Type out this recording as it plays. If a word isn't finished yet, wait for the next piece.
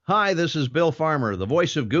Hi, this is Bill Farmer, the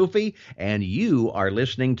voice of Goofy, and you are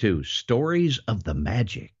listening to Stories of the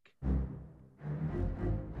Magic.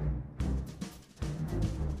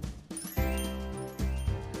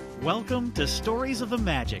 Welcome to Stories of the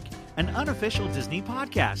Magic, an unofficial Disney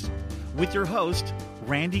podcast, with your host,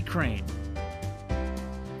 Randy Crane.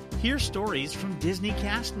 Hear stories from Disney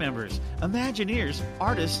cast members, Imagineers,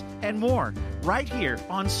 artists, and more, right here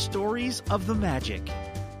on Stories of the Magic.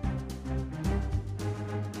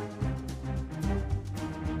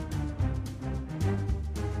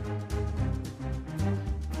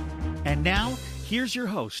 And now, here's your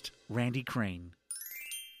host, Randy Crane.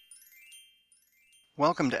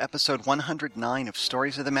 Welcome to episode 109 of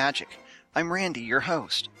Stories of the Magic. I'm Randy, your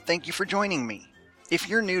host. Thank you for joining me. If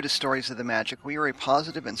you're new to Stories of the Magic, we are a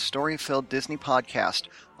positive and story-filled Disney podcast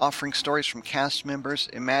offering stories from cast members,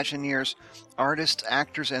 Imagineers, artists,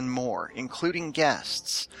 actors, and more, including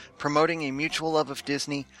guests, promoting a mutual love of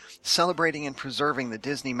Disney, celebrating and preserving the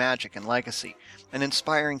Disney magic and legacy, and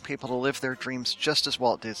inspiring people to live their dreams just as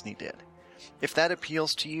Walt Disney did. If that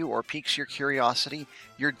appeals to you or piques your curiosity,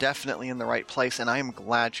 you're definitely in the right place, and I am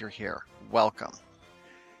glad you're here. Welcome.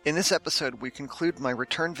 In this episode, we conclude my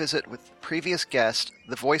return visit with previous guest,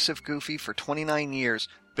 the voice of Goofy for 29 years,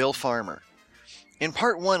 Bill Farmer. In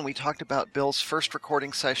part 1, we talked about Bill's first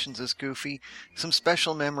recording sessions as Goofy, some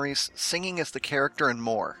special memories, singing as the character, and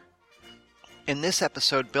more. In this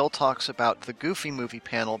episode, Bill talks about the Goofy movie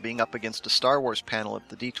panel being up against a Star Wars panel at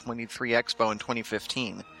the D23 Expo in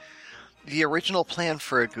 2015, the original plan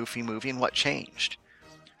for a Goofy movie and what changed,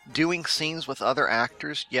 doing scenes with other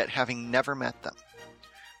actors yet having never met them,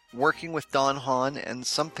 working with Don Hahn and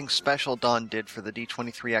something special Don did for the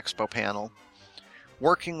D23 Expo panel,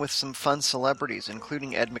 working with some fun celebrities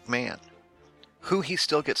including Ed McMahon, who he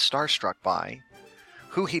still gets starstruck by,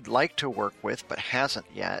 who he'd like to work with but hasn't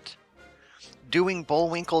yet, doing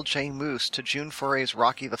Bullwinkle J. Moose to June Foray's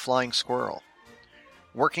Rocky the Flying Squirrel,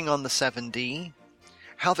 working on the 7D,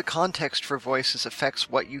 how the context for voices affects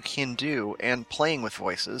what you can do, and playing with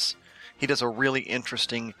voices. He does a really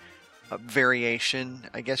interesting variation,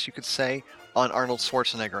 I guess you could say, on Arnold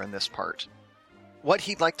Schwarzenegger in this part. What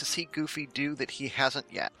he'd like to see Goofy do that he hasn't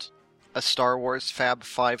yet. A Star Wars Fab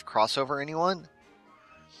 5 crossover, anyone?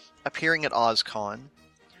 Appearing at OzCon.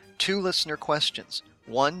 2 listener questions.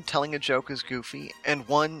 One telling a joke as Goofy, and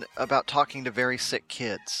one about talking to very sick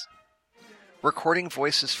kids. Recording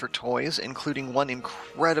voices for toys, including one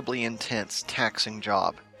incredibly intense, taxing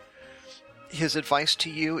job. His advice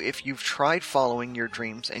to you if you've tried following your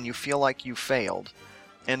dreams and you feel like you failed.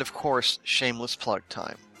 And of course, shameless plug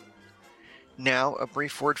time. Now, a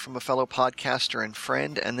brief word from a fellow podcaster and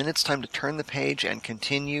friend, and then it's time to turn the page and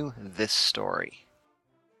continue this story.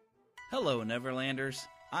 Hello, Neverlanders.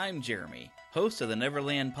 I'm Jeremy, host of the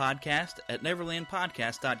Neverland Podcast at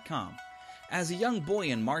neverlandpodcast.com. As a young boy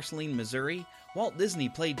in Marceline, Missouri, Walt Disney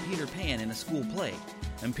played Peter Pan in a school play,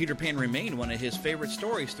 and Peter Pan remained one of his favorite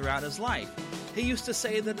stories throughout his life. He used to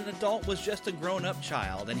say that an adult was just a grown-up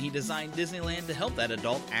child, and he designed Disneyland to help that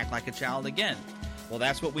adult act like a child again. Well,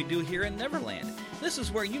 that's what we do here in Neverland. This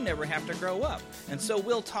is where you never have to grow up, and so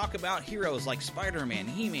we'll talk about heroes like Spider-Man,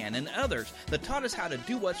 He-Man, and others that taught us how to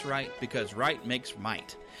do what's right because right makes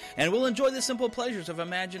might. And we'll enjoy the simple pleasures of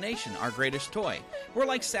imagination, our greatest toy. We're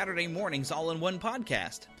like Saturday mornings all in one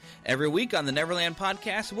podcast. Every week on the Neverland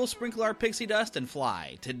Podcast, we'll sprinkle our pixie dust and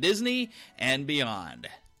fly to Disney and beyond.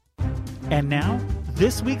 And now,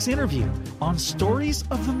 this week's interview on Stories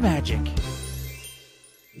of the Magic.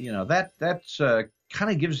 You know, that's kind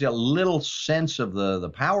of gives you a little sense of the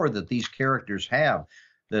power that these characters have,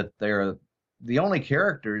 that they're the only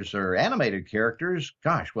characters or animated characters.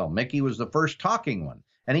 Gosh, well, Mickey was the first talking one,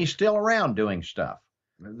 and he's still around doing stuff.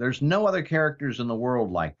 There's no other characters in the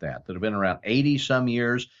world like that have been around 80-some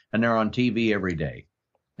years, and they're on TV every day.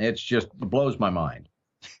 It blows my mind.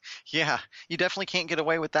 Yeah, you definitely can't get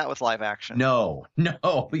away with that with live action. No.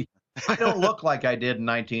 I don't look like I did in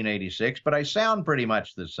 1986, but I sound pretty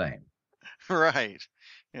much the same. Right.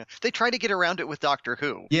 Yeah. They try to get around it with Doctor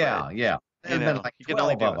Who. Yeah. There's been like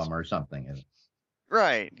 12 of them or something.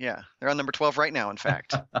 Right, yeah. They're on number 12 right now, in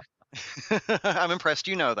fact. I'm impressed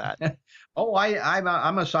you know that. Oh, I'm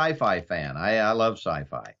a sci-fi fan. I love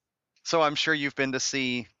sci-fi. So I'm sure you've been to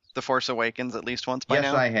see The Force Awakens at least once by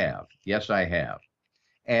now? Yes, I have.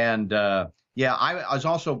 And I was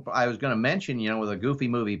going to mention, with a Goofy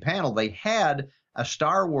movie panel, they had a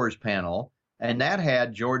Star Wars panel, and that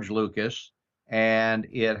had George Lucas, and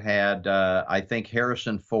it had, I think,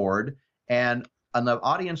 Harrison Ford. And on the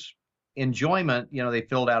audience enjoyment, they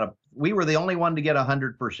filled out we were the only one to get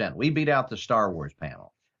 100%. We beat out the Star Wars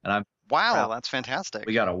panel. And Wow, that's fantastic.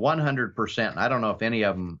 We got a 100%. I don't know if any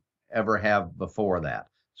of them ever have before that.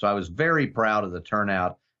 So I was very proud of the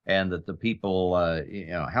turnout and that the people,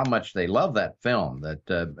 how much they love that film. That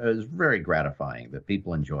it was very gratifying that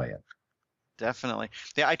people enjoy it. Definitely.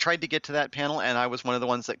 Yeah, I tried to get to that panel, and I was one of the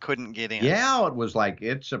ones that couldn't get in. Yeah, it was like,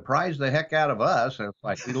 it surprised the heck out of us. And it's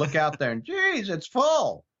like, we look out there and, geez, it's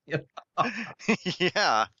full.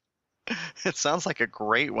 Yeah. It sounds like a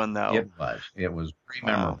great one, though. It was. It was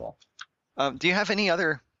very memorable. Do you have any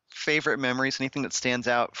other favorite memories, anything that stands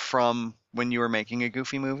out from when you were making a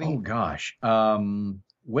Goofy movie? Oh, gosh.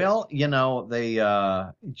 Well,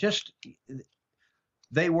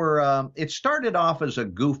 they were, it started off as a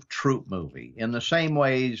goof troop movie in the same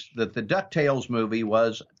ways that the DuckTales movie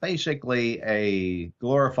was basically a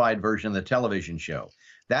glorified version of the television show.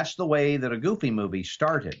 That's the way that a Goofy movie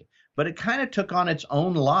started. But it kind of took on its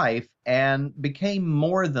own life and became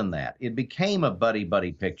more than that. It became a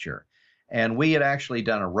buddy-buddy picture. And we had actually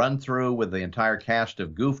done a run-through with the entire cast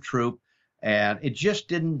of Goof Troop, and it just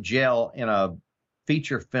didn't gel in a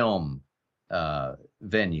feature film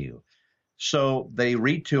venue. So they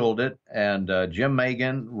retooled it, and Jim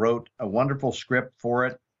Magan wrote a wonderful script for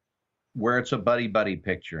it where it's a buddy-buddy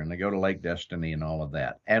picture, and they go to Lake Destiny and all of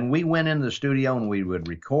that. And we went in the studio, and we would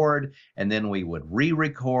record, and then we would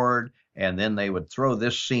re-record, and then they would throw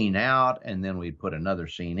this scene out, and then we'd put another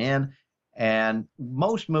scene in. And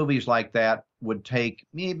most movies like that would take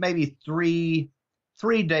maybe three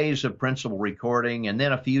days of principal recording and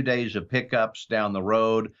then a few days of pickups down the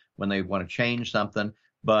road when they want to change something.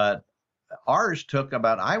 But ours took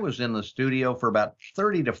I was in the studio for about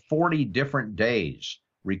 30 to 40 different days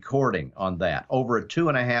recording on that over a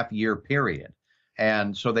 2.5-year period.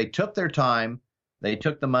 And so they took their time. They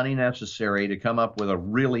took the money necessary to come up with a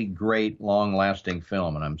really great, long-lasting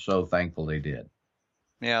film. And I'm so thankful they did.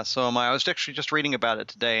 Yeah, so am I. I was actually just reading about it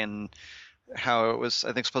today and how it was,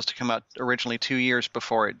 I think, supposed to come out originally 2 years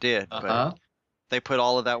before it did. But they put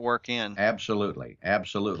all of that work in. Absolutely.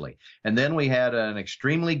 Absolutely. And then we had an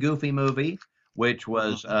extremely goofy movie, which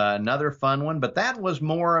was another fun one. But that was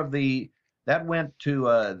more of that went to,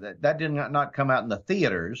 that did not come out in the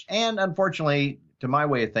theaters. And unfortunately, to my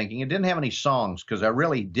way of thinking, it didn't have any songs because I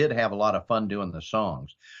really did have a lot of fun doing the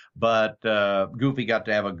songs. But Goofy got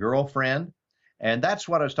to have a girlfriend. And that's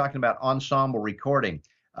what I was talking about, ensemble recording.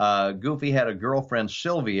 Goofy had a girlfriend,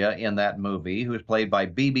 Sylvia, in that movie, who was played by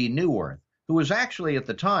Bebe Neuwirth, who was actually at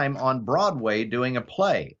the time on Broadway doing a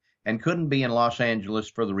play and couldn't be in Los Angeles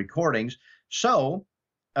for the recordings. So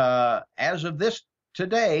as of this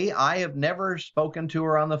today, I have never spoken to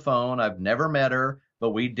her on the phone. I've never met her, but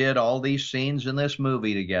we did all these scenes in this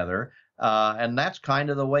movie together. And that's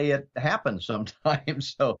kind of the way it happens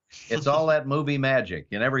sometimes. So it's all that movie magic.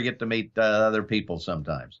 You never get to meet other people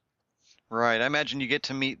sometimes. Right. I imagine you get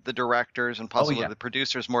to meet the directors and possibly the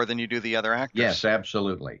producers more than you do the other actors. Yes,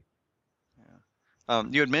 absolutely. Yeah.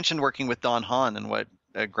 You had mentioned working with Don Hahn and what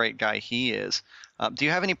a great guy he is. Do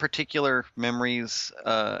you have any particular memories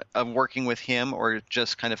of working with him or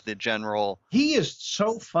just kind of the general? He is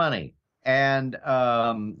so funny. And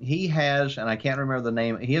he has, and I can't remember the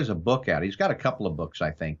name, he has a book out. He's got a couple of books,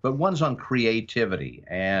 I think, but one's on creativity.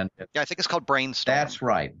 And yeah, I think it's called Brainstorm. That's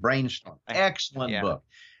right, Brainstorm. Excellent book.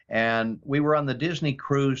 And we were on the Disney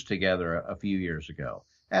cruise together a few years ago,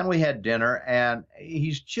 and we had dinner, and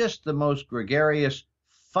he's just the most gregarious,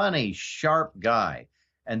 funny, sharp guy.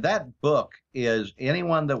 And that book is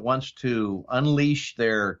anyone that wants to unleash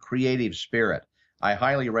their creative spirit, I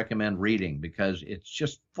highly recommend reading because it's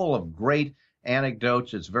just full of great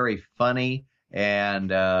anecdotes. It's very funny,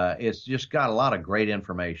 and it's just got a lot of great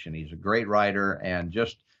information. He's a great writer, and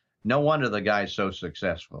just no wonder the guy's so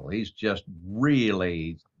successful. He's just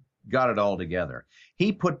really got it all together.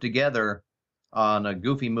 He put together on a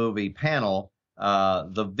Goofy Movie panel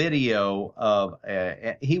the video of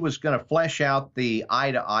he was going to flesh out the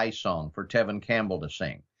Eye to Eye song for Tevin Campbell to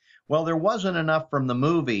sing. Well, there wasn't enough from the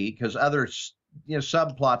movie because other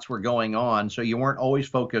subplots were going on, so you weren't always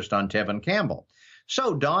focused on Tevin Campbell.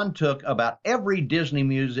 So Don took about every Disney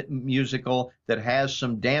musical that has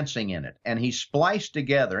some dancing in it, and he spliced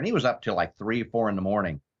together, and he was up till like 3 or 4 in the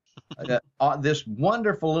morning, this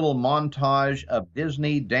wonderful little montage of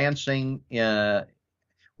Disney dancing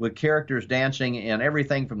with characters dancing in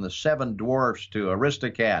everything from the Seven Dwarfs to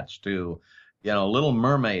Aristocats to, Little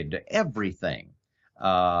Mermaid to everything.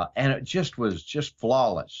 And it just was just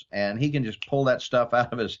flawless. And he can just pull that stuff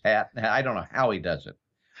out of his hat. I don't know how he does it,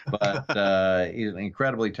 but he's an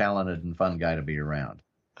incredibly talented and fun guy to be around.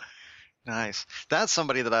 Nice. That's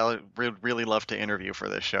somebody that I would really love to interview for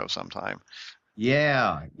this show sometime.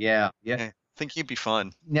 Yeah. think he'd be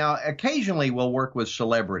fun. Now, occasionally we'll work with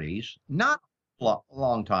celebrities, not a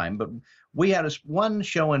long time, but we had one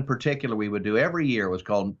show in particular we would do every year. It was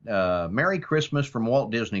called Merry Christmas from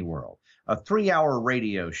Walt Disney World, a 3-hour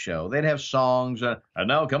radio show. They'd have songs, and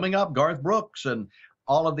now coming up, Garth Brooks, and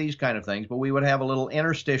all of these kind of things. But we would have a little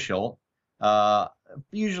interstitial,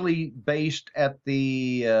 usually based at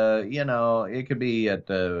the, it could be at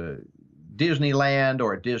Disneyland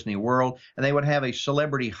or at Disney World, and they would have a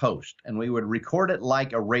celebrity host, and we would record it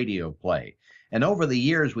like a radio play. And over the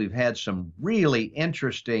years, we've had some really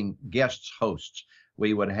interesting guest hosts.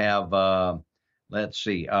 We would have, Whoopi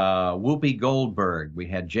Goldberg. We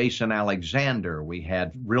had Jason Alexander. We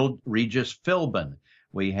had Regis Philbin.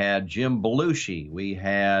 We had Jim Belushi. We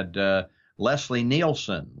had Leslie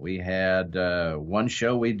Nielsen. We had one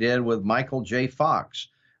show we did with Michael J. Fox,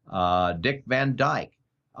 Dick Van Dyke.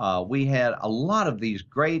 We had a lot of these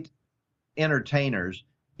great entertainers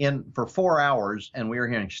in for 4 hours, and we were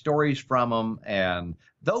hearing stories from them, and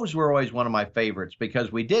those were always one of my favorites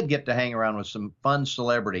because we did get to hang around with some fun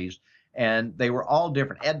celebrities, and they were all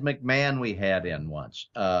different. Ed McMahon we had in once,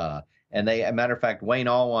 and as a matter of fact, Wayne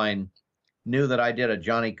Allwine knew that I did a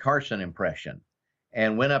Johnny Carson impression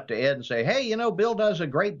and went up to Ed and say, hey, Bill does a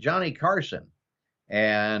great Johnny Carson.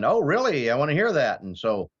 And, oh, really? I want to hear that. And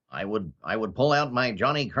so I would pull out my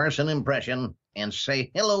Johnny Carson impression and say,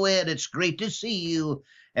 hello, Ed, it's great to see you.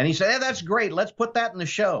 And he said, hey, that's great. Let's put that in the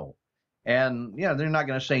show. And, they're not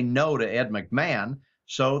going to say no to Ed McMahon.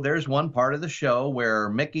 So there's one part of the show where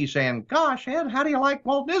Mickey's saying, gosh, Ed, how do you like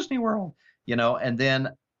Walt Disney World?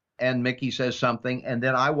 And Mickey says something. And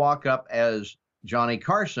then I walk up as Johnny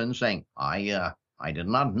Carson saying, I did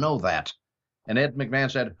not know that. And Ed McMahon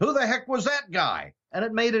said, who the heck was that guy? And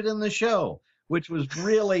it made it in the show, which was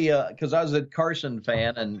really, because I was a Carson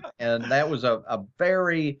fan, and that was a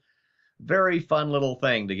very, very fun little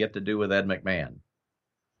thing to get to do with Ed McMahon.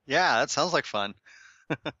 Yeah, that sounds like fun.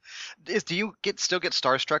 Do you still get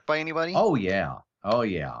starstruck by anybody? Oh, yeah.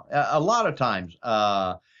 A lot of times.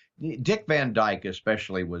 Dick Van Dyke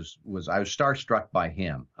especially was I was starstruck by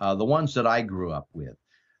him. The ones that I grew up with.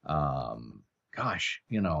 Over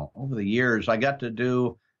the years, I got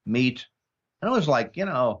to meet, and it was like,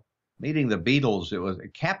 meeting the Beatles. It was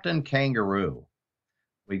Captain Kangaroo.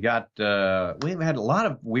 We've had a lot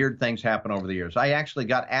of weird things happen over the years. I actually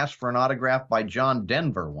got asked for an autograph by John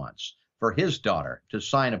Denver once for his daughter to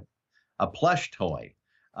sign a plush toy.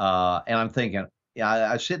 And I'm thinking,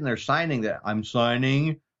 I was sitting there signing that. I'm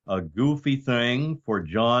signing a Goofy thing for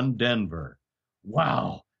John Denver.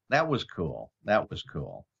 Wow. That was cool. But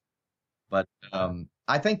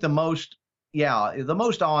I think the most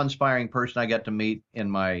awe-inspiring person I got to meet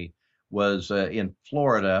was in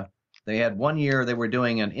Florida. They had one year they were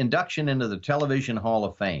doing an induction into the Television Hall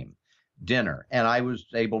of Fame dinner, and I was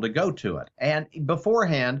able to go to it. And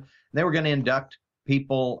beforehand, they were going to induct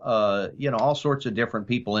people, all sorts of different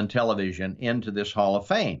people in television into this Hall of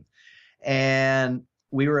Fame. And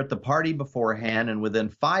we were at the party beforehand, and within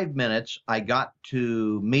 5 minutes, I got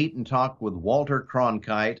to meet and talk with Walter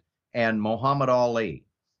Cronkite and Muhammad Ali.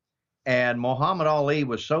 And Muhammad Ali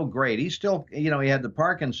was so great. He still, he had the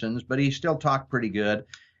Parkinson's, but he still talked pretty good.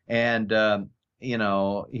 And, I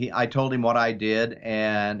told him what I did,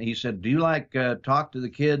 and he said, do you talk to the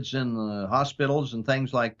kids in the hospitals and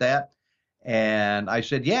things like that? And I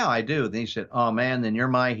said, yeah, I do. Then he said, oh, man, then you're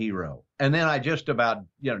my hero. And then I just about,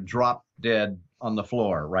 dropped dead on the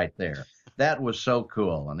floor right there. That was so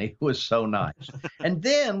cool, and he was so nice. And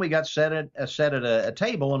then we got set at a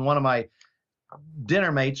table, and one of my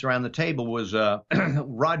dinner mates around the table was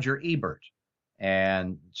Roger Ebert.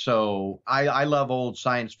 And so I love old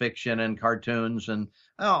science fiction and cartoons and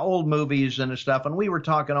old movies and stuff. And we were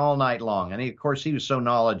talking all night long. And of course, he was so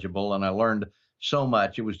knowledgeable, and I learned so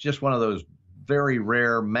much. It was just one of those very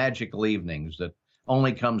rare magical evenings that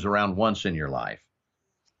only comes around once in your life.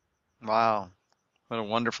 Wow. What a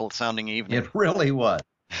wonderful sounding evening. It really was.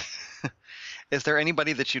 Is there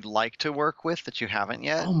anybody that you'd like to work with that you haven't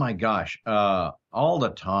yet? Oh, my gosh. All the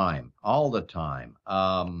time.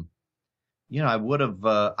 I would have,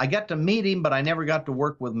 I got to meet him, but I never got to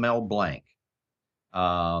work with Mel Blanc.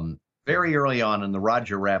 Very early on in the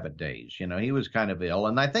Roger Rabbit days, he was kind of ill.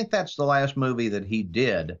 And I think that's the last movie that he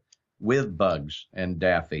did with Bugs and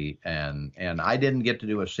Daffy. And I didn't get to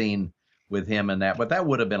do a scene with him in that, but that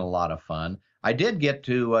would have been a lot of fun. I did get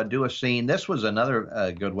to do a scene. This was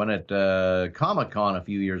another good one at Comic-Con a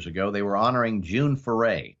few years ago. They were honoring June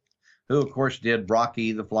Foray, who, of course, did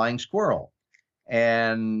Rocky the Flying Squirrel.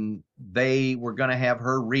 And they were going to have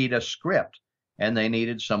her read a script, and they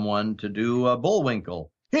needed someone to do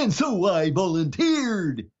Bullwinkle. And so I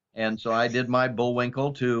volunteered. And so I did my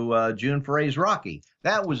Bullwinkle to June Foray's Rocky.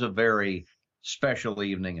 That was a very special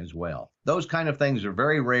evening as well. Those kind of things are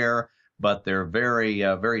very rare, but they're very,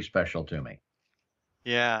 very special to me.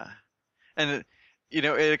 Yeah. And,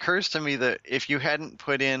 it occurs to me that if you hadn't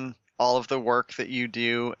put in all of the work that you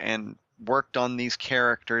do and worked on these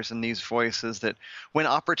characters and these voices, that when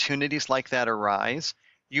opportunities like that arise,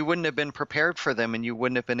 you wouldn't have been prepared for them and you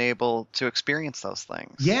wouldn't have been able to experience those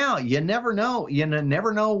things. Yeah, you never know. You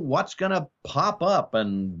never know what's going to pop up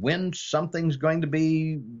and when something's going to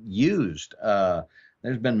be used.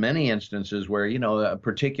 There's been many instances where, a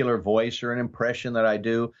particular voice or an impression that I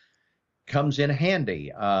do comes in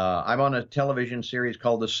handy. I'm on a television series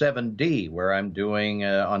called The 7D, where I'm doing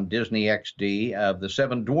on Disney XD The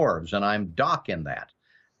Seven Dwarves, and I'm Doc in that.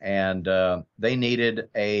 And they needed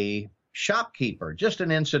a shopkeeper, just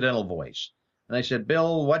an incidental voice. And they said,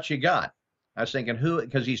 Bill, what you got? I was thinking, who?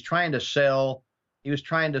 Because he was trying to sell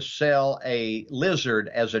a lizard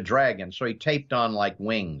as a dragon. So he taped on like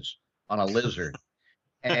wings on a lizard.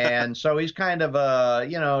 And so he's kind of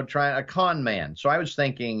trying a con man. So I was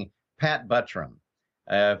thinking Pat Buttram.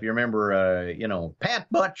 If you remember, Pat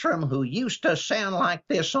Buttram, who used to sound like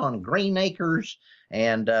this on Green Acres.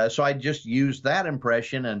 And so I just used that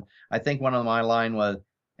impression. And I think one of my line was,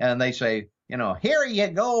 and they say, here you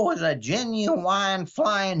go with a genuine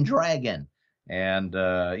flying dragon. And,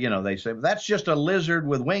 they say, that's just a lizard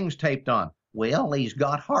with wings taped on. Well, he's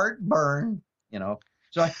got heartburn,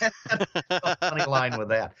 So I had a funny line with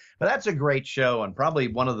that. But that's a great show and probably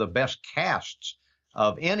one of the best casts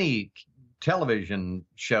of any television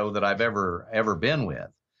show that I've ever been with.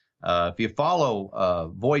 If you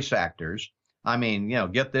follow voice actors, I mean,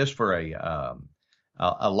 get this for a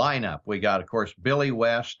lineup. We got, of course, Billy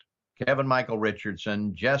West, Kevin Michael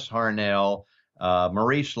Richardson, Jess Harnell,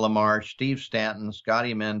 Maurice LaMarche, Steve Stanton,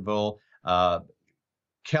 Scotty Menville,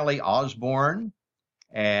 Kelly Osborne,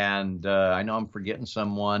 and I know I'm forgetting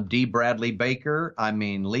someone, D. Bradley Baker,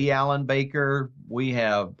 Lee Allen Baker. We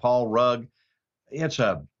have Paul Rugg. It's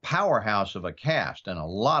a powerhouse of a cast and a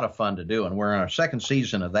lot of fun to do, and we're in our second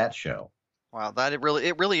season of that show. Wow, it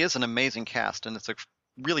really is an amazing cast, and it's a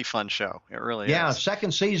really fun show. It really is. Yeah,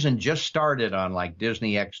 second season just started on like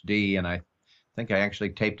Disney XD, and I think I actually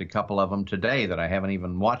taped a couple of them today that I haven't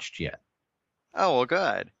even watched yet. Oh, well,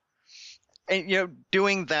 good. And,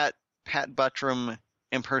 doing that Pat Buttram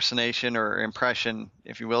impersonation or impression,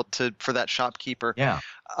 if you will, for that shopkeeper. Yeah.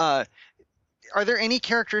 Are there any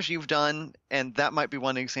characters you've done, and that might be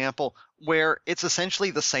one example, where it's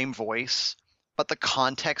essentially the same voice, but the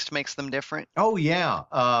context makes them different? Oh, yeah.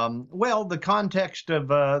 Well, the context of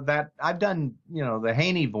that, I've done, the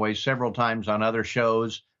Haney voice several times on other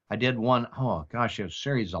shows. I did one, a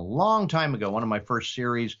series a long time ago, one of my first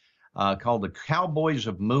series called The Cowboys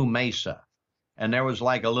of Moo Mesa. And there was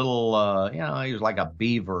like a little, he was like a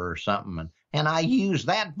beaver or something. And I used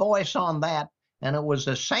that voice on that. And it was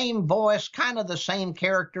the same voice, kind of the same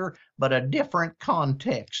character, but a different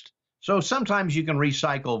context. So sometimes you can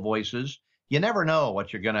recycle voices. You never know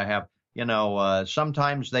what you're going to have.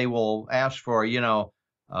 Sometimes they will ask for, an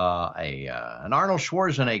Arnold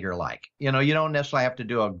Schwarzenegger like. You don't necessarily have to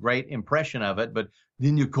do a great impression of it, but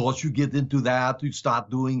then of course you get into that, you start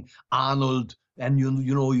doing Arnold, and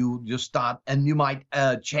you just start, and you might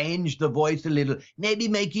change the voice a little, maybe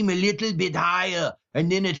make him a little bit higher,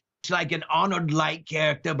 and then it's like an Arnold-like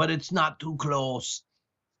character, but it's not too close.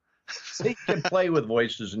 So you can play with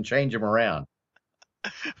voices and change them around.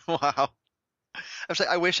 Wow. I'm saying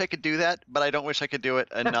I wish I could do that, but I don't wish I could do it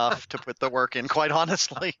enough to put the work in, quite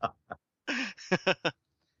honestly.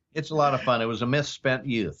 It's a lot of fun. It was a misspent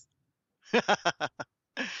youth.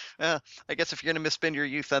 Well, I guess if you're going to misspend your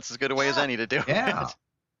youth, that's as good a way as any to do it. Yeah.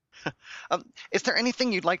 Is there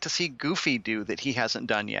anything you'd like to see Goofy do that he hasn't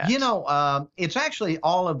done yet? It's actually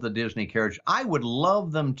all of the Disney characters. I would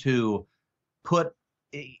love them to put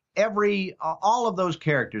all of those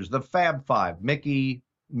characters, the Fab Five, Mickey,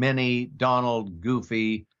 Minnie, Donald,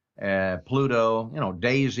 Goofy, Pluto,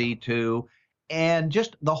 Daisy too, and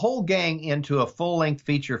just the whole gang into a full-length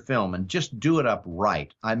feature film and just do it up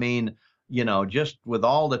right. Just with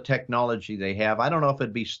all the technology they have. I don't know if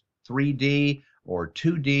it'd be 3D or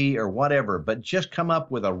 2D or whatever, but just come up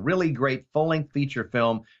with a really great full-length feature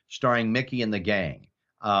film starring Mickey and the gang.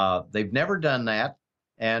 They've never done that,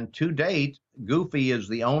 and to date, Goofy is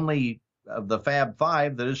the only of the Fab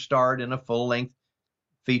Five that has starred in a full-length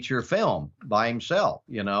feature film by himself.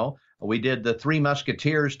 We did the Three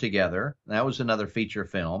Musketeers together. That was another feature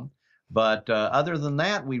film. But other than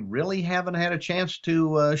that, we really haven't had a chance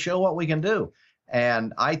to show what we can do.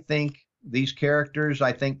 And I think these characters,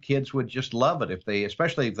 I think kids would just love it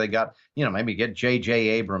especially if they got, maybe get J.J.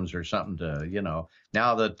 Abrams or something to,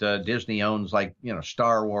 now that Disney owns like,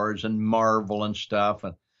 Star Wars and Marvel and stuff.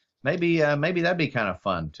 And maybe that'd be kind of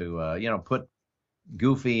fun to, put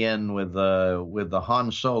Goofy in with the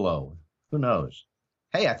Han Solo. Who knows?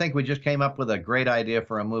 Hey, I think we just came up with a great idea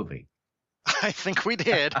for a movie. I think we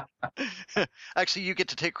did. Actually, you get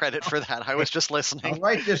to take credit for that. I was just listening. I'll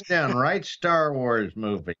write this down. Write Star Wars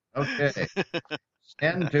movie. Okay.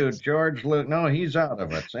 Send to George Lucas. No, he's out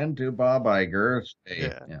of it. Send to Bob Iger.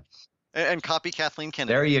 Yeah. And copy Kathleen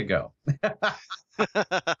Kennedy. There you go.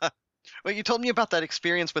 Well, you told me about that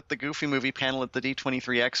experience with the Goofy movie panel at the D23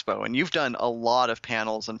 Expo, and you've done a lot of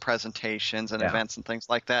panels and presentations and events and things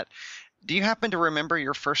like that. Do you happen to remember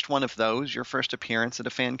your first one of those, your first appearance at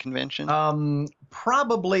a fan convention?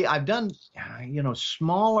 Probably. I've done,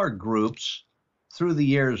 smaller groups through the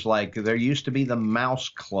years. Like there used to be the Mouse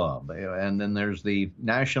Club, and then there's the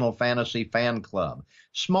National Fantasy Fan Club.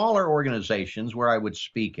 Smaller organizations where I would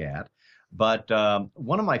speak at. But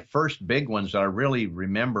one of my first big ones that I really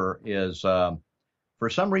remember is, for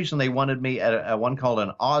some reason, they wanted me at one called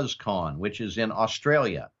an OzCon, which is in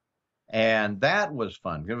Australia. And that was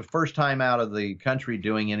fun. It was the first time out of the country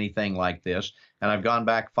doing anything like this. And I've gone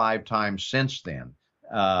back 5 times since then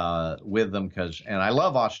with them and I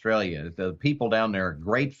love Australia. The people down there are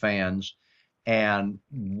great fans. And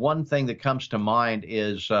one thing that comes to mind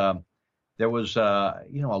is there was, a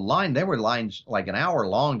line. There were lines like an hour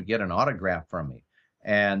long to get an autograph from me.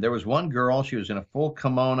 And there was one girl. She was in a full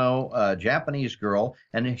kimono, Japanese girl.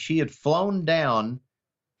 And she had flown down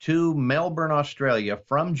to Melbourne, Australia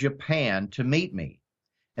from Japan to meet me.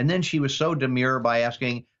 And then she was so demure by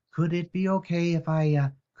asking, could it be okay if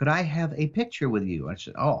could I have a picture with you? I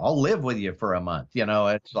said, I'll live with you for a month.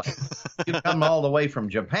 It's like, you come all the way from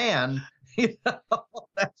Japan,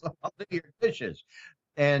 that's all do your dishes.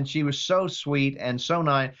 And she was so sweet and so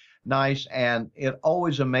nice. And it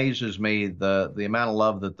always amazes me the amount of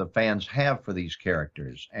love that the fans have for these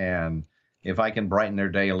characters. And if I can brighten their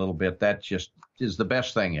day a little bit, that just is the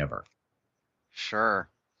best thing ever. Sure.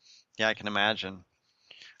 Yeah, I can imagine.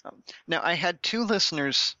 Now, I had 2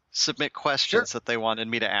 listeners submit questions that they wanted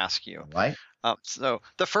me to ask you. Right. So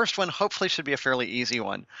the first one hopefully should be a fairly easy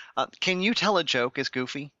one. Can you tell a joke as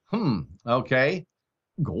Goofy? Okay.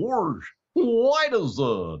 Gorge, why does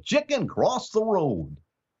the chicken cross the road?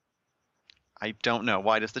 I don't know.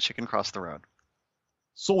 Why does the chicken cross the road?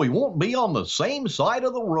 So he won't be on the same side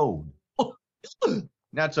of the road.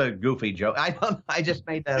 That's a Goofy joke. I just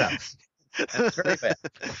made that up. That's very bad.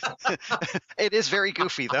 It is very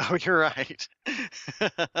Goofy, though. You're right.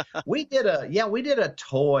 We did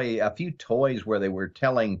a few toys where they were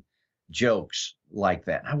telling jokes like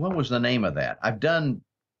that. Now, what was the name of that? I've done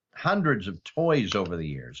hundreds of toys over the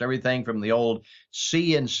years. Everything from the old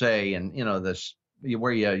See and Say, and this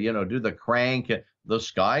where you do the crank. The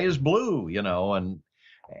sky is blue,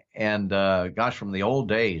 and gosh, from the old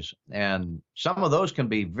days. And some of those can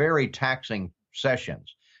be very taxing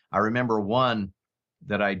sessions. I remember one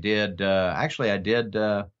that I did, I did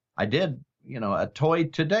a toy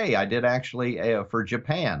today. I did actually for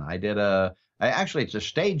Japan. I did it's a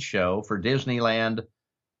stage show for Disneyland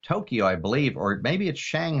Tokyo, I believe, or maybe it's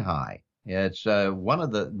Shanghai. It's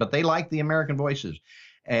but they like the American voices.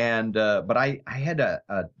 And, but I had to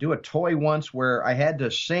do a toy once where I had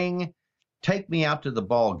to sing Take Me Out to the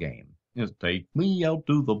Ball Game. It's Take Me Out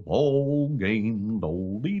to the Ball Game.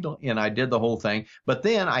 And I did the whole thing. But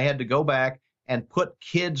then I had to go back and put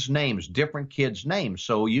kids' names, different kids' names.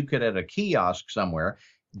 So you could, at a kiosk somewhere,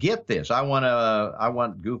 get this. I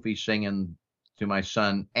want Goofy singing to my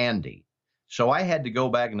son, Andy. So I had to go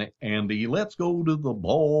back and, Andy, let's go to the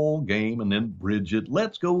ball game. And then Bridget,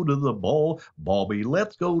 let's go to the ball. Bobby,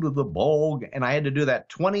 let's go to the ball. And I had to do that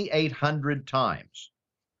 2,800 times.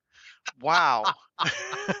 Wow.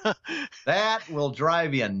 That will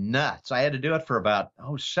drive you nuts. I had to do it for about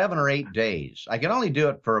 7 or 8 days. I could only do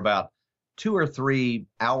it for about 2 or 3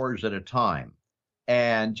 hours at a time.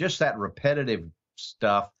 And just that repetitive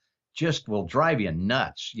stuff just will drive you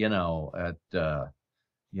nuts, I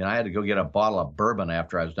had to go get a bottle of bourbon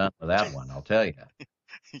after I was done with that one, I'll tell you.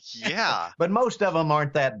 Yeah. But most of them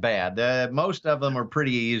aren't that bad. Most of them are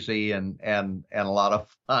pretty easy and a lot of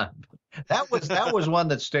fun. That was one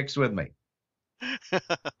that sticks with me.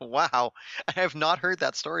 Wow. I have not heard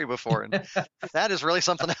that story before. And that is really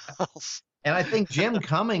something else. And I think Jim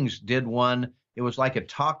Cummings did one. It was like a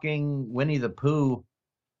talking Winnie the Pooh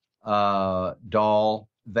doll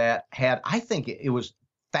that had, I think it was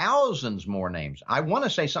thousands more names. I want to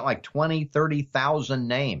say something like 20, 30,000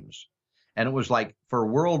 names. And it was like for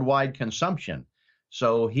worldwide consumption.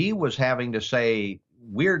 So he was having to say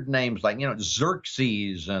weird names like,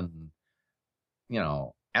 Xerxes and,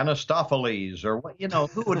 Anastopheles or what,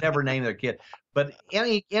 who would never name their kid? But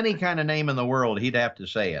any kind of name in the world, he'd have to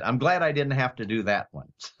say it. I'm glad I didn't have to do that one.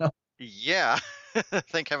 Yeah.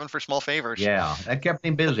 Thank heaven for small favors. Yeah, that kept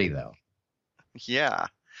him busy, though. Yeah.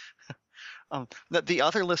 The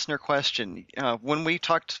other listener question, when we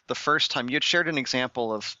talked the first time, you had shared an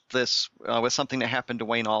example of this with something that happened to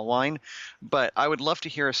Wayne Allwine, but I would love to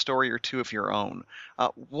hear a story or two of your own.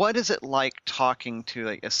 What is it like talking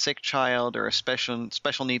to a sick child or a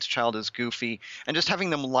special needs child as Goofy and just having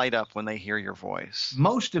them light up when they hear your voice?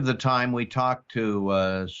 Most of the time we talk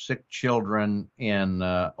to sick children in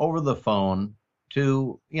over the phone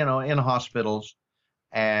to, in hospitals,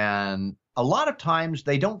 and a lot of times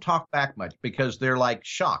they don't talk back much because they're like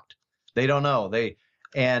shocked. They don't know.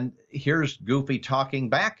 And here's Goofy talking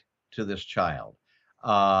back to this child.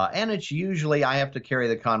 And it's usually I have to carry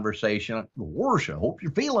the conversation. Gosh, I hope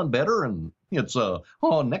you're feeling better. And it's,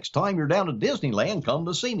 next time you're down to Disneyland, come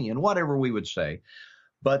to see me, and whatever we would say.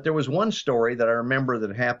 But there was one story that I remember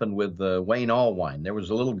that happened with Wayne Allwine. There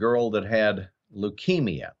was a little girl that had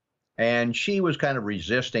leukemia. And she was kind of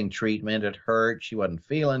resisting treatment. It hurt. She wasn't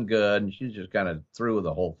feeling good. And she was just kind of through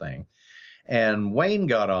the whole thing. And Wayne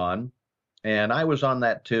got on, and I was on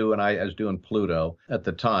that too. And I was doing Pluto at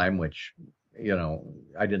the time, which,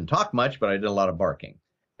 I didn't talk much, but I did a lot of barking.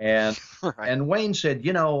 And right. And Wayne said,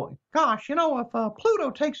 gosh, if Pluto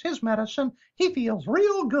takes his medicine, he feels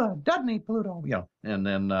real good, doesn't he, Pluto? And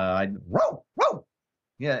then I'd, row, row.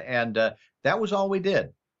 Yeah, and that was all we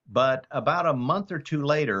did. But about a month or two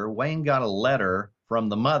later, Wayne got a letter from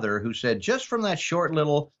the mother who said, just from that short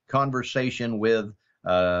little conversation with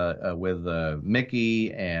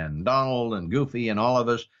Mickey and Donald and Goofy and all of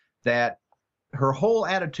us, that her whole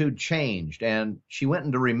attitude changed and she went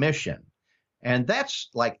into remission. And that's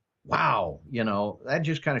like, wow, that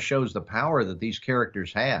just kind of shows the power that these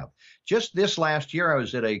characters have. Just this last year, I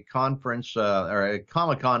was at a conference or a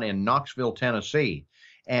Comic-Con in Knoxville, Tennessee,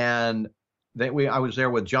 and I was there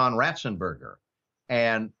with John Ratzenberger,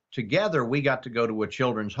 and together we got to go to a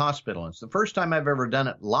children's hospital. It's the first time I've ever done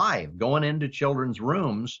it live, going into children's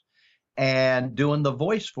rooms and doing the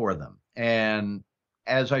voice for them. And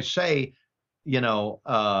as I say, I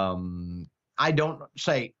don't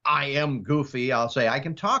say I am Goofy. I'll say I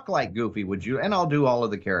can talk like Goofy, would you? And I'll do all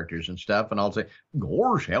of the characters and stuff. And I'll say,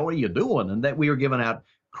 gosh, how are you doing? And that we were giving out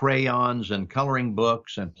crayons and coloring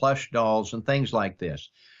books and plush dolls and things like this.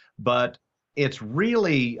 But it's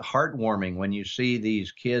really heartwarming when you see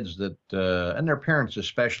these kids that, and their parents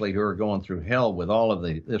especially, who are going through hell with all of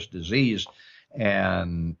this disease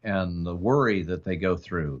and the worry that they go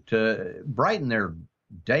through, to brighten their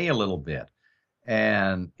day a little bit.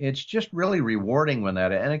 And it's just really rewarding when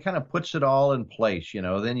and it kind of puts it all in place,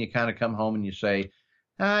 Then you kind of come home and you say,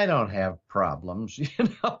 I don't have problems,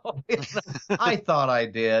 I thought I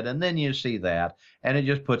did. And then you see that, and it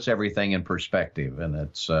just puts everything in perspective, and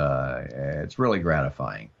it's really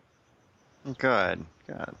gratifying. Good.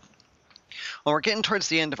 Well, we're getting towards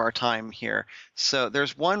the end of our time here. So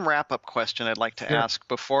there's one wrap-up question I'd like to ask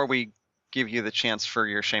before we give you the chance for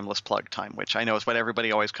your shameless plug time, which I know is what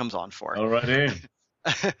everybody always comes on for. All right.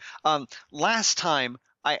 Last time,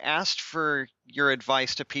 I asked for your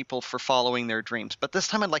advice to people for following their dreams, but this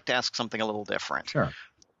time I'd like to ask something a little different. Sure.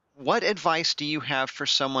 What advice do you have for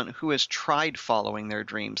someone who has tried following their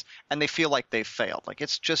dreams and they feel like they've failed, like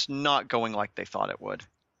it's just not going like they thought it would?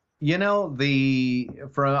 I've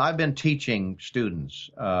been teaching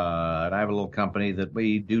students, and I have a little company that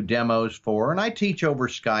we do demos for, and I teach over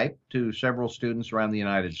Skype to several students around the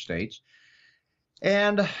United States.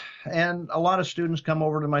 And a lot of students come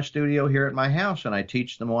over to my studio here at my house, and I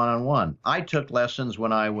teach them one-on-one. I took lessons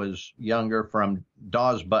when I was younger from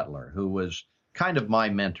Daws Butler, who was kind of my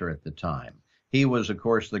mentor at the time. He was, of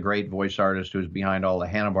course, the great voice artist who was behind all the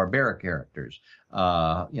Hanna-Barbera characters.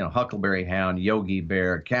 Huckleberry Hound, Yogi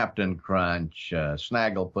Bear, Captain Crunch,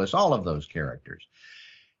 Snagglepuss, all of those characters.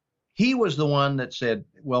 He was the one that said,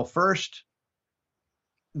 well, first,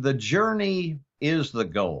 the journey is the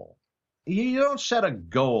goal. You don't set a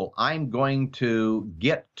goal. I'm going to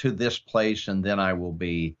get to this place and then I will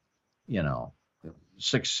be,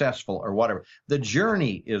 successful or whatever. The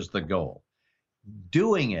journey is the goal.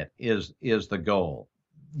 Doing it is the goal.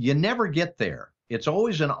 You never get there. It's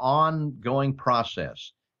always an ongoing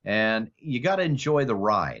process, and you got to enjoy the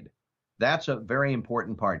ride. That's a very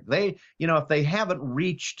important part. If they haven't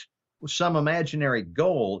reached some imaginary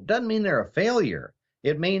goal, it doesn't mean they're a failure.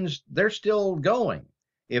 It means they're still going.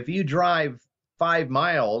 If you drive 5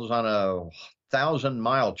 miles on a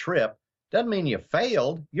 1,000-mile trip, Doesn't mean you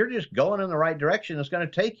failed. You're just going in the right direction. It's going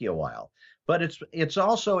to take you a while. But it's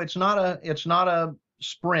not a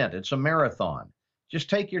sprint. It's a marathon. Just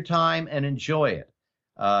take your time and enjoy it.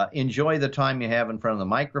 Enjoy the time you have in front of the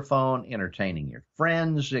microphone, entertaining your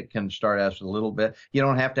friends. It can start out a little bit. You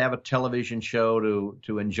don't have to have a television show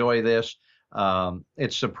to enjoy this.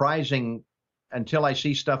 It's surprising, until I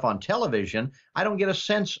see stuff on television, I don't get a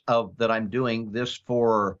sense of that I'm doing this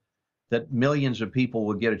for that millions of people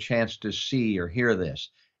will get a chance to see or hear this.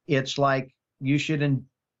 It's like you should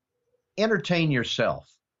entertain yourself.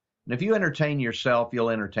 And if you entertain yourself, you'll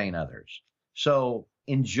entertain others. So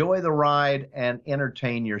enjoy the ride and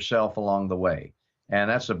entertain yourself along the way. And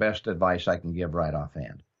that's the best advice I can give right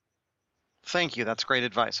offhand. Thank you. That's great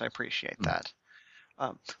advice. I appreciate that.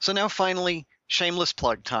 So now finally, shameless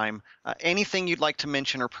plug time. Anything you'd like to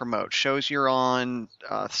mention or promote? Shows you're on,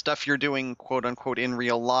 stuff you're doing, quote unquote, in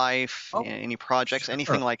real life, any projects,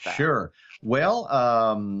 anything like that? Sure.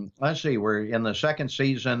 Well, let's see. We're in the second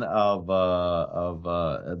season of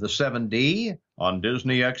the 7D on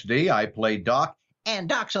Disney XD. I play Doc. And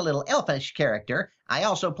Doc's a little elfish character. I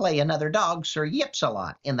also play another dog, Sir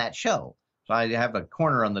Yips-a-Lot, in that show. So I have a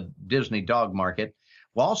corner on the Disney dog market.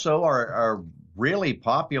 Well, also our really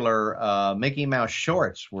popular Mickey Mouse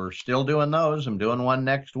shorts. We're still doing those. I'm doing one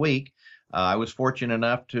next week. I was fortunate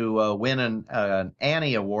enough to win an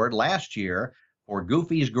Annie Award last year for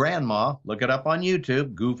Goofy's Grandma. Look it up on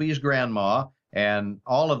YouTube, Goofy's Grandma. And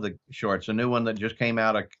all of the shorts, a new one that just came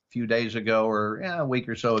out a few days ago or a week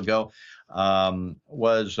or so ago,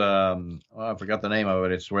 was, I forgot the name of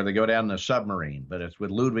it. It's where they go down in the submarine, but it's with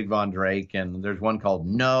Ludwig von Drake. And there's one called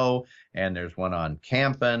No, and there's one on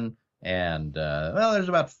Campin'. And, there's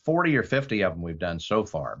about 40 or 50 of them we've done so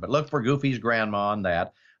far. But look for Goofy's Grandma on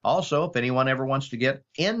that. Also, if anyone ever wants to get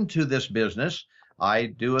into this business, I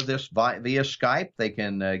do this via Skype. They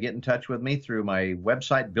can get in touch with me through my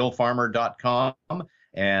website, billfarmer.com.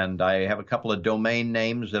 And I have a couple of domain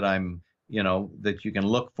names that that you can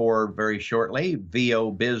look for very shortly,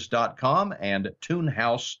 vobiz.com and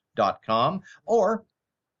toonhouse.com. Or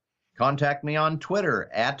contact me on Twitter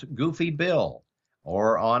 @GoofyBill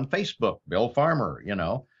or on Facebook, Bill Farmer,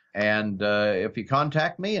 And if you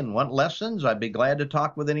contact me and want lessons, I'd be glad to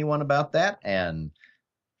talk with anyone about that and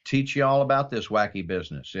teach you all about this wacky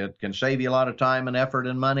business. It can save you a lot of time and effort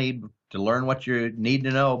and money to learn what you need to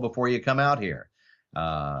know before you come out here.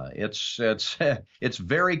 It's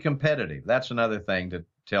very competitive. That's another thing to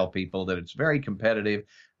tell people, that it's very competitive.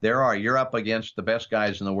 You're up against the best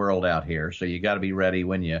guys in the world out here, so you got to be ready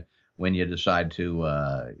when you decide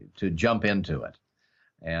to jump into it.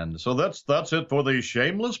 And so that's it for the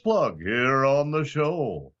shameless plug here on the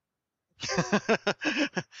show.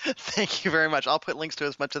 Thank you very much. I'll put links to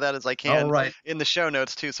as much of that as I can in the show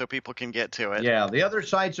notes too, so people can get to it. Yeah, the other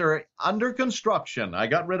sites are under construction. I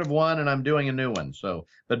got rid of one and I'm doing a new one.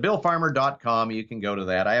 But billfarmer.com, you can go to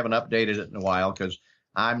that. I haven't updated it in a while because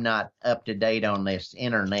I'm not up to date on this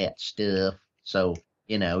internet stuff. So,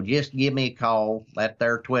 just give me a call at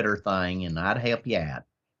their Twitter thing and I'd help you out.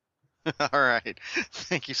 All right.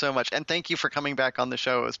 Thank you so much. And thank you for coming back on the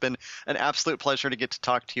show. It's been an absolute pleasure to get to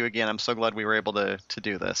talk to you again. I'm so glad we were able to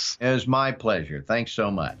do this. It was my pleasure. Thanks so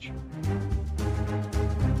much.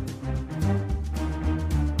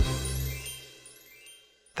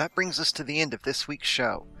 That brings us to the end of this week's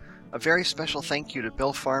show. A very special thank you to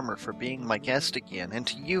Bill Farmer for being my guest again, and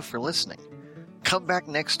to you for listening. Come back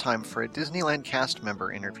next time for a Disneyland cast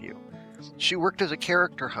member interview. She worked as a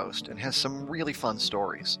character host and has some really fun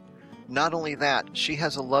stories. Not only that, she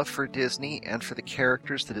has a love for Disney and for the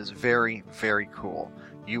characters that is very, very cool.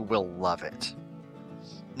 You will love it.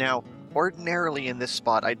 Now, ordinarily in this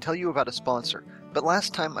spot, I'd tell you about a sponsor, but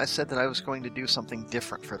last time I said that I was going to do something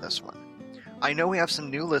different for this one. I know we have some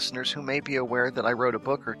new listeners who may be aware that I wrote a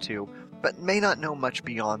book or two, but may not know much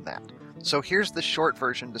beyond that. So here's the short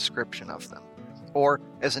version description of them. Or,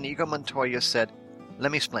 as Inigo Montoya said,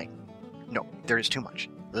 let me explain. No, there is too much.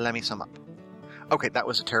 Let me sum up. Okay, that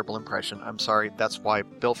was a terrible impression. I'm sorry. That's why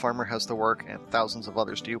Bill Farmer has the work and thousands of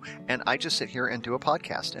others do, and I just sit here and do a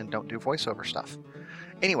podcast and don't do voiceover stuff.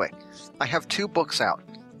 Anyway, I have 2 books out,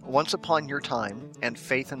 Once Upon Your Time and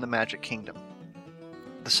Faith in the Magic Kingdom.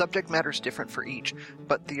 The subject matter is different for each,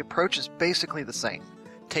 but the approach is basically the same,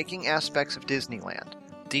 taking aspects of Disneyland,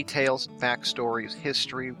 details, backstories,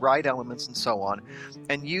 history, ride elements, and so on,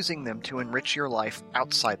 and using them to enrich your life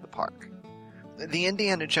outside the park. The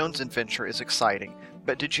Indiana Jones adventure is exciting,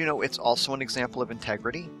 but did you know it's also an example of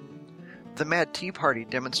integrity? The Mad Tea Party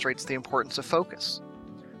demonstrates the importance of focus.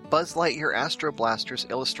 Buzz Lightyear Astro Blasters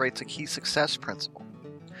illustrates a key success principle.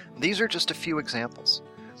 These are just a few examples.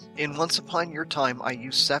 In Once Upon Your Time, I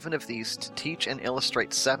use 7 of these to teach and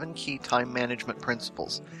illustrate 7 key time management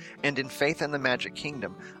principles. And in Faith and the Magic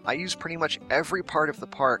Kingdom, I use pretty much every part of the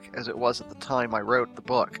park, as it was at the time I wrote the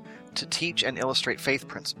book, to teach and illustrate faith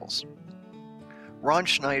principles. Ron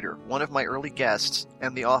Schneider, one of my early guests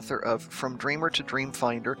and the author of From Dreamer to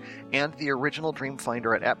Dreamfinder and the original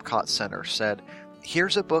Dreamfinder at Epcot Center, said,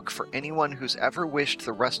 "Here's a book for anyone who's ever wished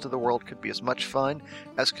the rest of the world could be as much fun,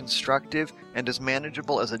 as constructive, and as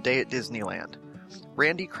manageable as a day at Disneyland."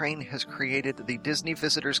 Randy Crane has created the Disney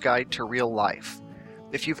Visitor's Guide to Real Life.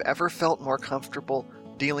 If you've ever felt more comfortable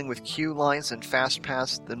dealing with queue lines and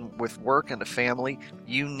FastPass than with work and a family,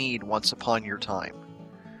 you need Once Upon Your Time.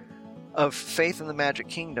 Of Faith in the Magic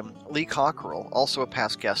Kingdom, Lee Cockerell, also a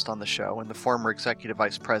past guest on the show and the former executive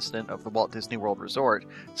vice president of the Walt Disney World Resort,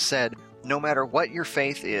 said, "No matter what your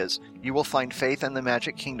faith is, you will find Faith in the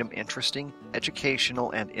Magic Kingdom interesting,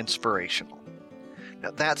 educational, and inspirational."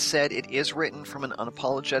 Now, that said, it is written from an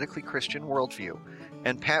unapologetically Christian worldview,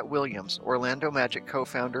 and Pat Williams, Orlando Magic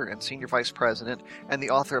co-founder and senior vice president, and the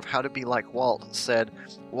author of How to Be Like Walt, said,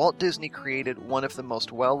 "Walt Disney created one of the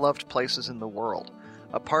most well-loved places in the world,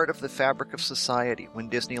 a part of the fabric of society when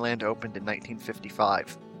Disneyland opened in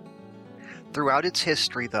 1955. Throughout its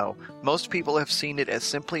history, though, most people have seen it as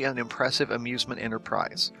simply an impressive amusement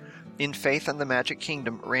enterprise. In Faith and the Magic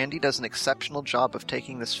Kingdom, Randy does an exceptional job of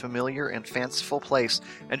taking this familiar and fanciful place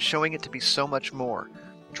and showing it to be so much more,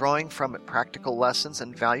 drawing from it practical lessons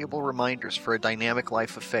and valuable reminders for a dynamic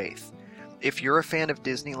life of faith. If you're a fan of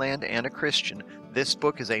Disneyland and a Christian, this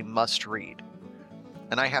book is a must-read."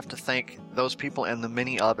 And I have to thank those people and the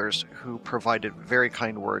many others who provided very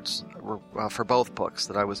kind words for both books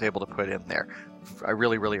that I was able to put in there. I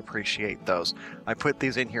really, really appreciate those. I put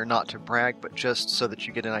these in here not to brag, but just so that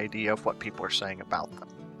you get an idea of what people are saying about them.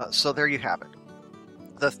 So there you have it.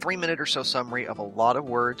 The 3-minute or so summary of a lot of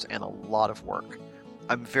words and a lot of work.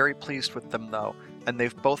 I'm very pleased with them, though, and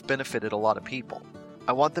they've both benefited a lot of people.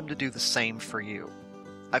 I want them to do the same for you.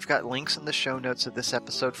 I've got links in the show notes of this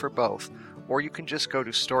episode for both, or you can just go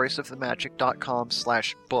to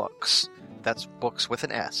storiesofthemagic.com/books. That's books with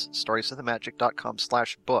an S,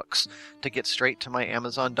 storiesofthemagic.com/books, to get straight to my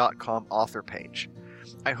Amazon.com author page.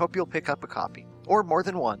 I hope you'll pick up a copy, or more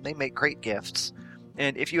than one. They make great gifts.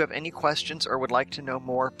 And if you have any questions or would like to know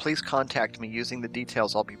more, please contact me using the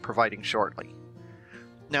details I'll be providing shortly.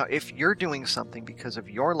 Now, if you're doing something because of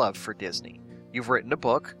your love for Disney, you've written a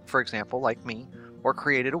book, for example, like me, or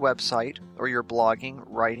created a website, or you're blogging,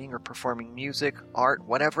 writing, or performing music, art,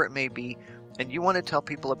 whatever it may be, and you want to tell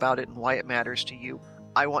people about it and why it matters to you,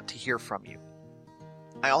 I want to hear from you.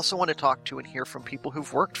 I also want to talk to and hear from people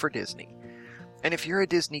who've worked for Disney. And if you're a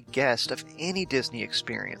Disney guest of any Disney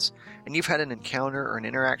experience, and you've had an encounter or an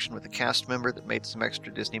interaction with a cast member that made some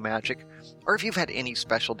extra Disney magic, or if you've had any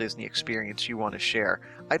special Disney experience you want to share,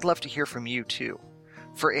 I'd love to hear from you too.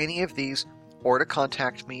 For any of these, or to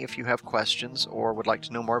contact me if you have questions or would like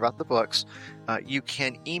to know more about the books, you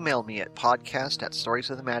can email me at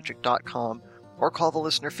podcast@storiesofthemagic.com or call the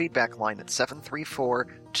listener feedback line at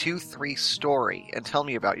 734-23-STORY and tell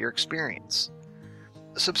me about your experience.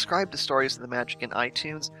 Subscribe to Stories of the Magic in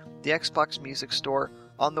iTunes, the Xbox Music Store,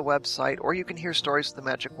 on the website, or you can hear Stories of the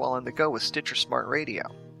Magic while on the go with Stitcher Smart Radio.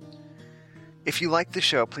 If you like the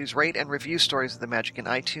show, please rate and review Stories of the Magic in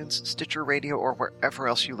iTunes, Stitcher Radio, or wherever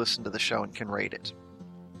else you listen to the show and can rate it.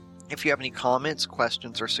 If you have any comments,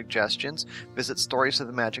 questions, or suggestions, visit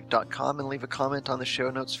storiesofthemagic.com and leave a comment on the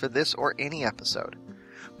show notes for this or any episode.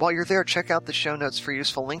 While you're there, check out the show notes for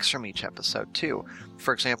useful links from each episode, too.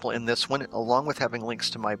 For example, in this one, along with having links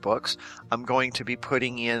to my books, I'm going to be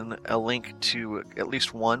putting in a link to at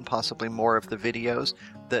least one, possibly more, of the videos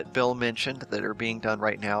that Bill mentioned that are being done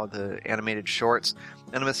right now, the animated shorts.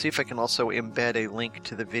 And I'm going to see if I can also embed a link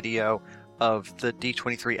to the video of the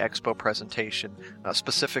D23 Expo presentation,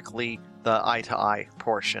 specifically the eye-to-eye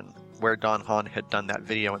portion, where Don Hahn had done that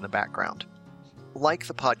video in the background. Like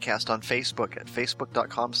the podcast on Facebook at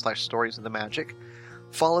facebook.com/storiesofthemagic.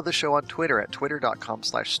 Follow the show on Twitter at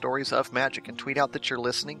twitter.com/storiesofmagic and tweet out that you're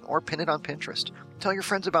listening, or pin it on Pinterest. Tell your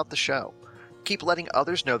friends about the show. Keep letting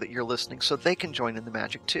others know that you're listening so they can join in the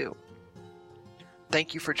magic too.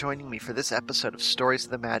 Thank you for joining me for this episode of Stories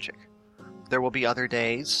of the Magic. There will be other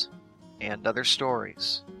days and other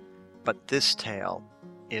stories, but this tale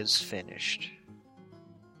is finished.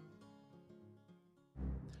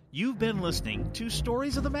 You've been listening to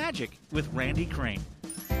Stories of the Magic with Randy Crane.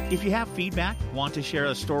 If you have feedback, want to share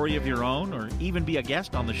a story of your own, or even be a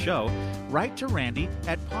guest on the show, write to Randy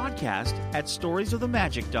at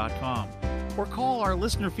podcast@storiesofthemagic.com or call our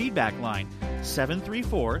listener feedback line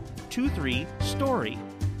 734-23-STORY.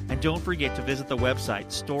 And don't forget to visit the website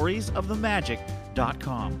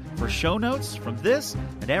storiesofthemagic.com for show notes from this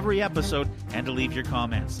and every episode and to leave your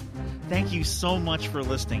comments. Thank you so much for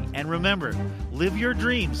listening. And remember, live your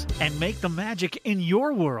dreams and make the magic in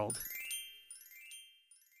your world.